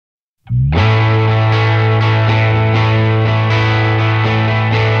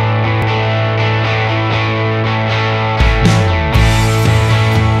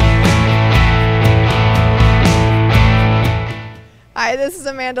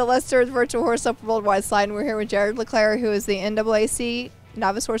and a Lester's Virtual Horse Up Worldwide Slide. And we're here with Jared Leclair, who is the NAAC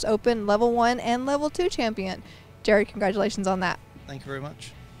Novice Horse Open Level 1 and Level 2 champion. Jared, congratulations on that. Thank you very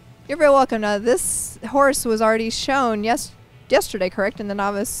much. You're very welcome. This horse was already shown yesterday, correct, in the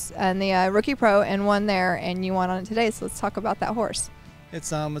Novice and the Rookie Pro, and won there, and you won on it today. So let's talk about that horse.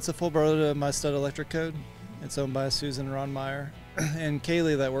 It's a full brother to my stud electric code. It's owned by Susan and Ron Meyer. And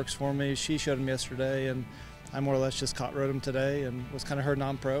Kaylee that works for me, she showed him yesterday, and I more or less just caught rode him today and was kind of her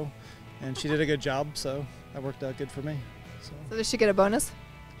non-pro. And she did a good job, so that worked out good for me. So did she get a bonus?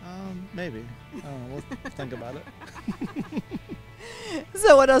 Maybe. I don't know. We'll think about it.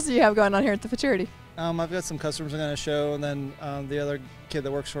 So what else do you have going on here at the Futurity? I've got some customers I'm going to show, and then the other kid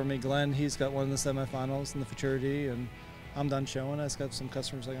that works for me, Glenn, he's got one in the semifinals in the Futurity, and I'm done showing. I've got some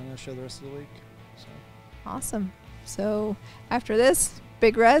customers I'm going to show the rest of the week. So. Awesome. So after this,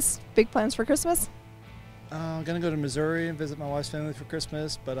 big rest, big plans for Christmas? I'm going to go to Missouri and visit my wife's family for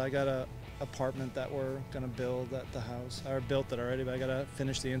Christmas, but I got an apartment that we're going to build at the house. I built it already, but I got to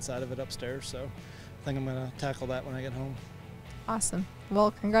finish the inside of it upstairs, so I think I'm going to tackle that when I get home. Awesome.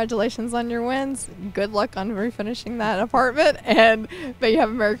 Well, congratulations on your wins. Good luck on refinishing that apartment, and may you have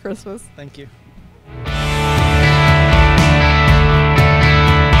a Merry Christmas. Thank you.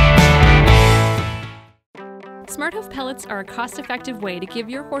 Smart Hoof pellets are a cost-effective way to give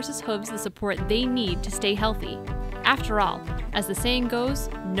your horse's hooves the support they need to stay healthy. After all, as the saying goes,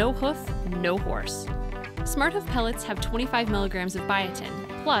 no hoof, no horse. Smart Hoof pellets have 25 milligrams of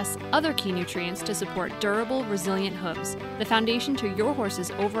biotin, plus other key nutrients to support durable, resilient hooves, the foundation to your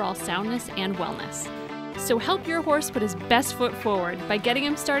horse's overall soundness and wellness. So help your horse put his best foot forward by getting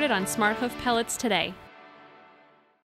him started on Smart Hoof pellets today.